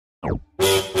What's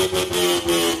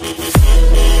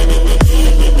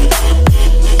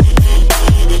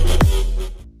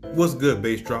good,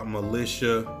 Bass Drop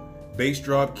Militia? Bass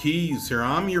Drop Keys here.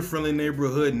 I'm your friendly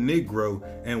neighborhood Negro,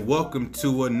 and welcome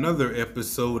to another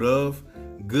episode of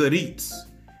Good Eats.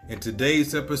 In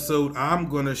today's episode, I'm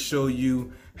going to show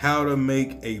you how to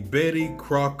make a Betty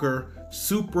Crocker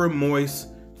super moist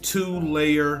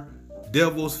 2-layer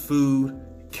devil's food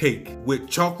cake with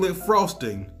chocolate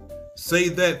frosting. Say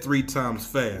that 3 times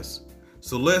fast.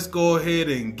 So let's go ahead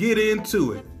and get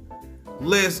into it.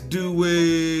 Let's do it.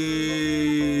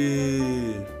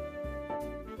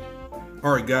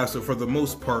 All right, guys, so for the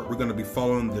most part, we're gonna be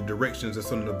following the directions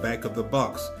that's on the back of the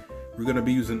box. We're gonna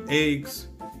be using eggs,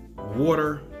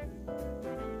 water,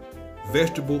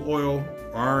 vegetable oil,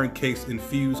 iron case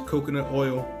infused coconut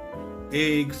oil,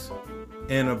 eggs,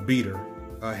 and a beater,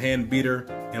 a hand beater,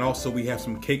 and also we have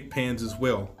some cake pans as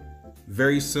well.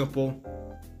 Very simple.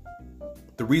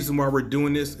 The reason why we're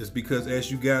doing this is because, as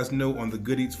you guys know, on the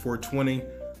Good Eats 420,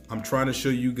 I'm trying to show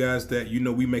you guys that,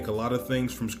 we make a lot of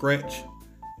things from scratch.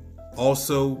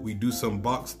 Also, we do some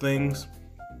box things.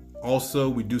 Also,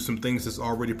 we do some things that's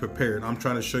already prepared. I'm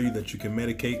trying to show you that you can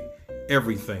medicate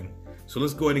everything. So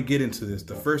let's go ahead and get into this.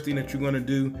 The first thing that you're going to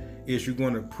do is you're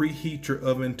going to preheat your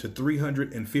oven to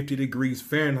 350 degrees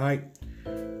Fahrenheit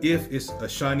if it's a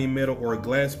shiny metal or a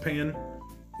glass pan,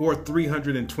 or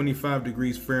 325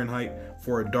 degrees Fahrenheit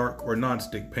for a dark or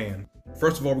non-stick pan.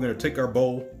 First of all, we're going to take our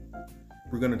bowl.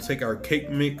 We're going to take our cake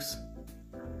mix.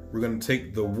 We're going to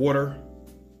take the water,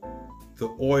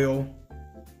 the oil.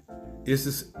 This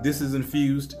is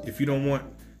infused. If you don't want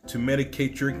to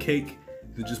medicate your cake,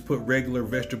 then just put regular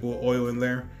vegetable oil in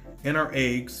there, and our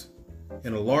eggs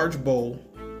in a large bowl.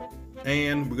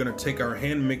 And we're going to take our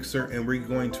hand mixer and we're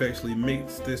going to actually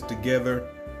mix this together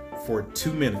for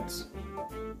 2 minutes.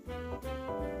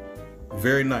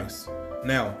 Very nice.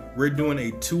 Now, we're doing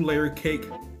a 2-layer cake.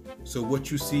 So what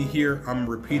you see here, I'm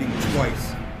repeating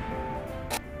twice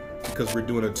because we're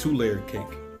doing a 2-layer cake.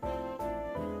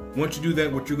 Once you do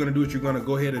that, what you're going to do is you're going to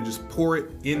go ahead and just pour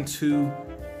it into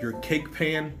your cake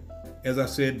pan. As I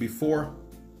said before,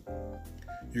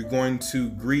 you're going to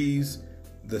grease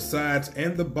the sides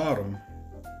and the bottom.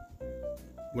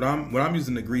 What I'm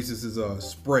using to grease, this is a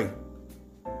spray.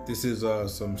 This is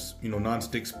some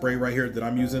non-stick spray right here that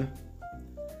I'm using.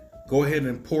 Go ahead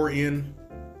and pour in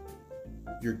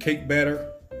your cake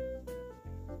batter.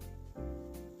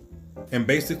 And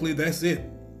basically that's it.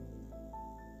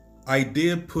 I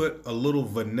did put a little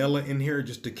vanilla in here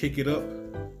just to kick it up.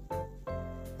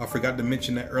 I forgot to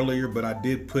mention that earlier, but I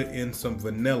did put in some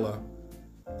vanilla,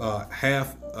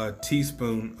 half a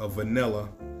teaspoon of vanilla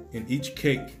in each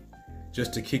cake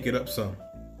just to kick it up some.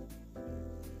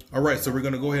 All right, so we're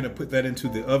gonna go ahead and put that into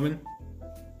the oven.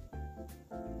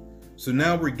 So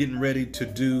now we're getting ready to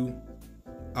do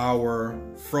our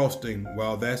frosting.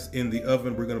 While that's in the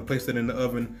oven, we're gonna place that in the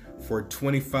oven for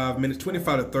 25 minutes,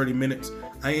 25 to 30 minutes.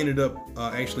 I ended up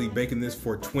actually baking this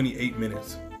for 28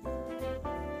 minutes.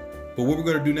 But what we're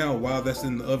gonna do now while that's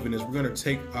in the oven is we're gonna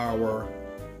take our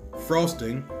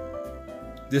frosting.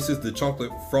 This is the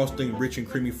chocolate frosting, rich and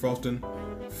creamy frosting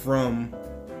from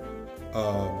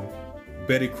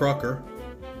Betty Crocker.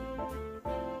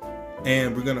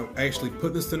 And we're gonna actually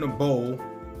put this in a bowl.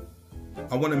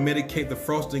 I wanna medicate the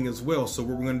frosting as well. So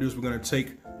what we're gonna do is we're gonna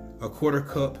take a 1/4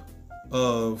 cup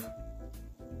of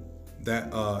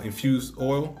that infused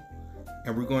oil,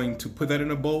 and we're going to put that in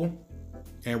a bowl,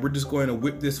 and we're just going to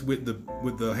whip this with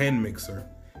the hand mixer.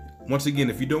 Once again,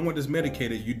 if you don't want this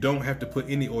medicated, you don't have to put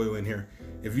any oil in here.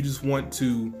 If you just want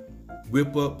to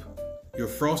whip up your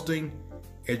frosting,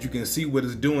 as you can see what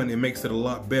it's doing, it makes it a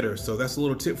lot better. So that's a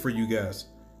little tip for you guys.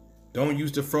 Don't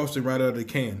use the frosting right out of the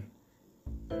can.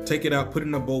 Take it out, put it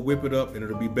in a bowl, whip it up, and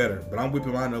it'll be better. But I'm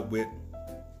whipping mine up with,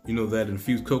 that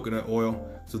infused coconut oil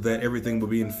so that everything will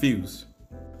be infused.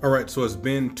 All right, so it's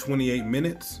been 28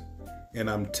 minutes, and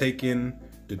I'm taking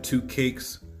the 2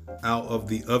 cakes out of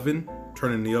the oven,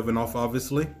 turning the oven off,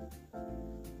 obviously.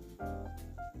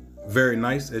 Very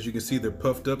nice. As you can see, they're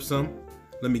puffed up some.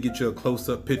 Let me get you a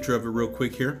close-up picture of it real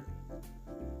quick here.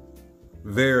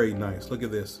 Very nice. Look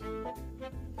at this.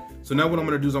 So now what I'm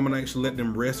going to do is I'm going to actually let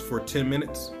them rest for 10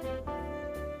 minutes.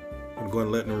 I'm going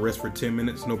to let them rest for 10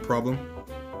 minutes, no problem.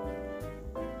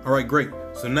 All right, great.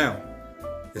 So now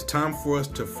it's time for us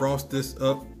to frost this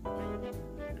up.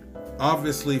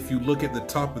 Obviously, if you look at the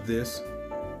top of this,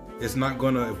 it's not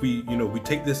gonna, if we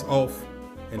take this off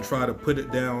and try to put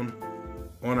it down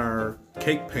on our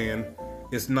cake pan,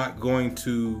 it's not going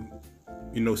to,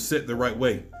 sit the right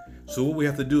way. So what we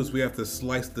have to do is we have to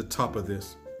slice the top of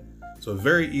this. So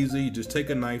very easy, you just take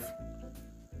a knife,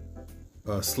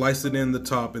 slice it in the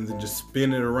top and then just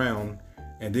spin it around,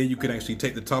 and then you can actually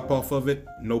take the top off of it,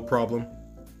 no problem.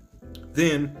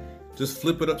 Then just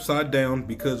flip it upside down,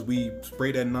 because we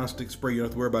sprayed that non-stick spray. You don't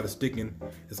have to worry about it sticking.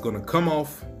 It's gonna come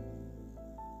off.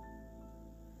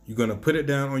 You're gonna put it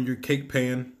down on your cake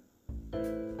pan,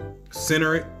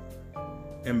 center it,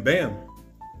 and bam,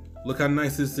 look how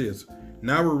nice this is.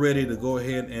 Now we're ready to go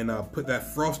ahead and put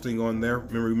that frosting on there.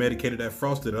 Remember, we medicated that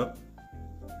frosted up.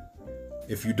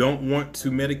 If you don't want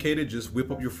to medicate it, just whip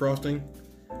up your frosting,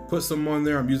 put some on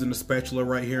there. I'm using the spatula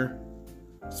right here.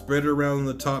 Spread it around on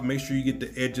the top. Make sure you get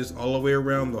the edges all the way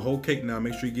around the whole cake. Now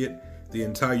make sure you get the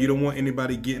entire, you don't want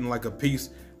anybody getting like a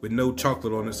piece with no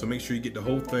chocolate on it, so make sure you get the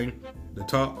whole thing, the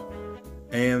top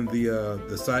and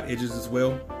the side edges as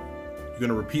well. You're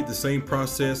gonna repeat the same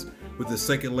process with the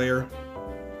second layer.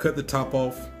 Cut the top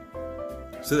off,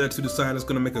 set that to the side. It's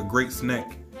gonna make a great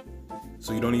snack,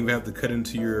 so you don't even have to cut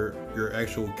into your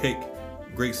actual cake.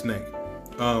 Great snack,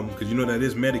 because you know that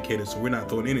is medicated, so we're not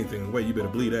throwing anything away. You better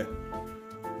believe that.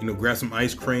 You know, grab some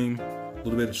ice cream, a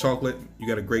little bit of chocolate, you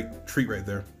got a great treat right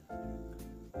there.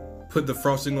 Put the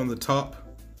frosting on the top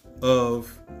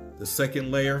of the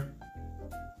second layer.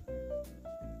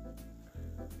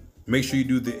 Make sure you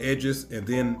do the edges, and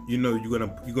then you know you're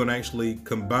gonna actually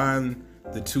combine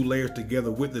the two layers together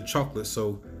with the chocolate.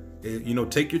 So you know,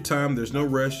 take your time, there's no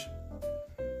rush.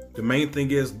 The main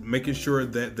thing is making sure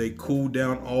that they cool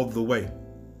down all the way.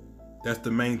 That's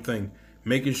the main thing.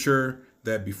 Making sure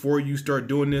that before you start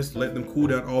doing this, let them cool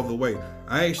down all the way.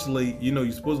 I actually, you know,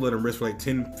 you're supposed to let them rest for like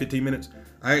 10, 15 minutes.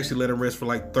 I actually let them rest for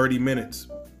like 30 minutes,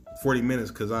 40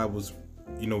 minutes, because I was,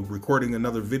 you know, recording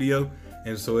another video.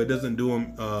 And so it doesn't do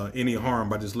them any harm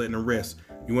by just letting them rest.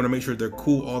 You want to make sure they're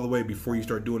cool all the way before you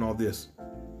start doing all this.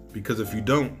 Because if you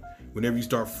don't, whenever you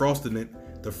start frosting it,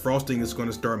 the frosting is going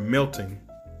to start melting.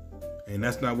 And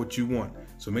that's not what you want.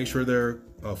 So make sure they're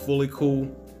fully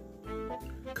cool.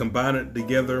 Combine it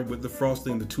together with the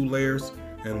frosting, the two layers,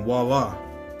 and voila.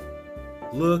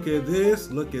 Look at this,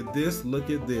 look at this, look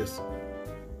at this.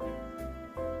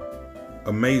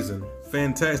 Amazing,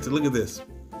 fantastic, look at this.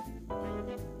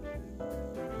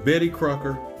 Betty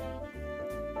Crocker,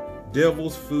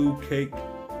 Devil's Food Cake,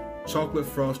 chocolate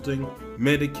frosting,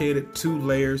 medicated 2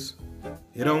 layers.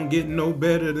 It don't get no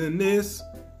better than this.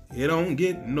 It don't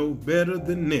get no better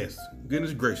than this.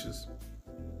 Goodness gracious.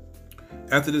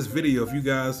 After this video, if you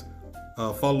guys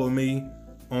follow me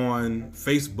on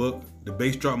Facebook, the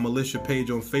Bass Drop Militia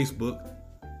page on Facebook,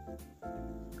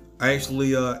 I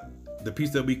actually, the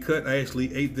piece that we cut, I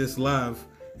actually ate this live.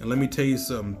 And let me tell you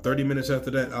something, 30 minutes after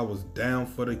that, I was down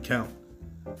for the count.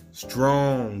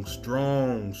 Strong,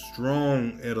 strong,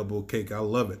 strong edible cake. I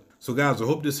love it. So guys, I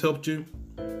hope this helped you.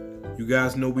 You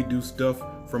guys know we do stuff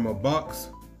from a box.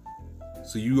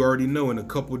 So you already know in a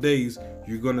couple days,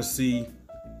 you're gonna see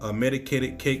a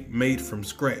medicated cake made from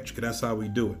scratch, because that's how we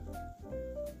do it.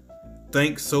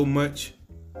 Thanks so much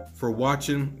for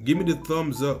watching. Give me the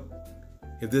thumbs up.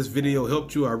 If this video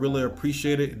helped you, I really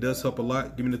appreciate it. It does help a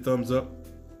lot. Give me the thumbs up.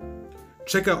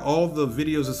 Check out all the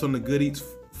videos that's on the Good Eats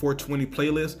 420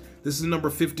 playlist. This is number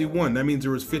 51. That means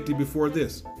there was 50 before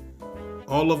this.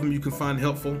 All of them you can find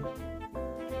helpful.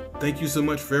 Thank you so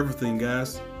much for everything,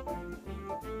 guys.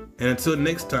 And until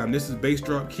next time, this is Bass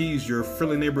Drop Keys, your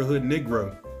friendly neighborhood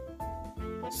Negro,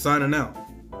 signing out.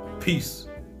 Peace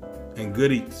and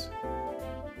good eats.